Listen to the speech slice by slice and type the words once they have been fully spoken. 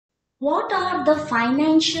What are the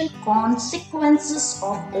financial consequences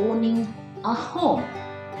of owning a home?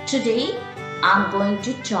 Today, I'm going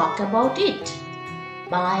to talk about it.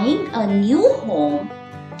 Buying a new home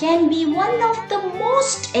can be one of the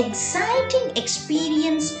most exciting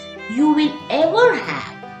experience you will ever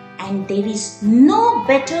have, and there is no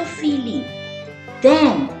better feeling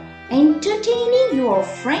than entertaining your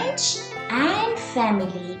friends and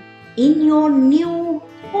family in your new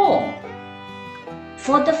home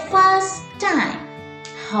for the first time.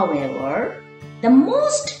 However, the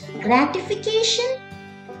most gratification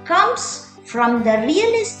comes from the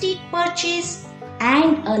real estate purchase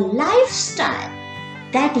and a lifestyle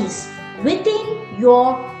that is within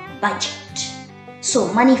your budget.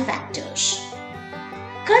 So, money factors.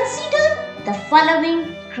 Consider the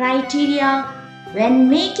following criteria when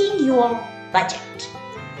making your budget.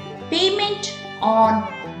 Payment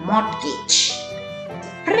on mortgage,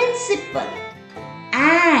 principal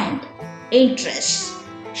and interest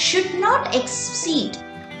should not exceed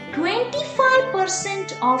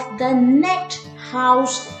 25% of the net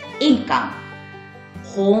house income.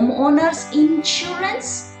 Homeowners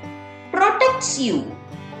insurance protects you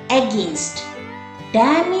against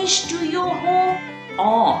damage to your home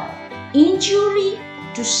or injury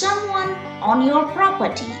to someone on your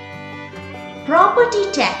property. Property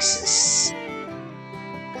taxes,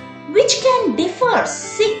 which can differ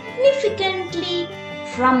significantly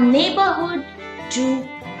from neighborhood to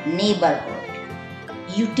neighborhood.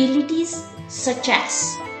 Utilities such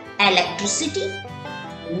as electricity,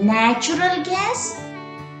 natural gas,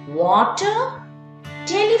 water,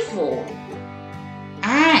 telephone,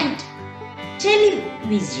 and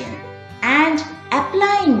television and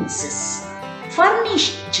appliances,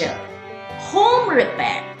 furniture, home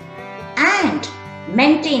repair and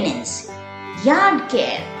maintenance, yard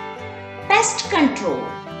care, pest control,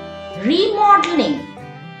 remodeling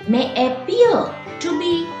may appear to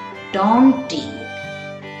be daunting,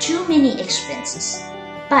 too many expenses,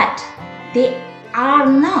 but they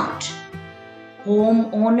are not. Home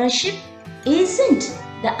ownership isn't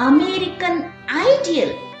the American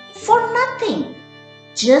ideal for nothing.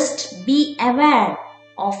 Just be aware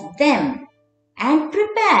of them and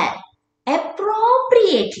prepare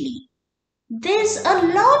appropriately. There's a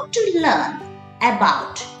lot to learn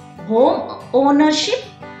about home ownership.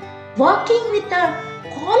 Working with a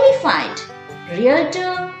qualified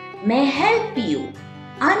realtor may help you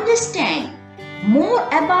understand more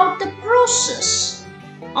about the process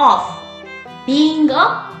of being a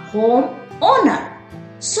home owner.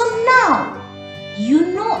 So now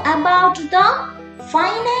you know about the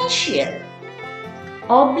financial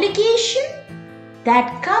obligation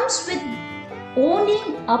that comes with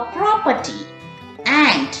owning a property,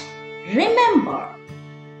 and remember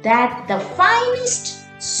that the finest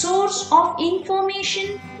source of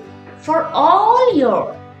information for all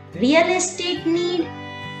your real estate need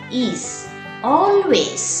is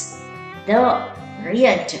always the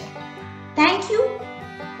realtor. Thank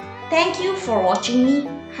you for watching me.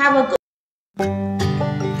 Have a good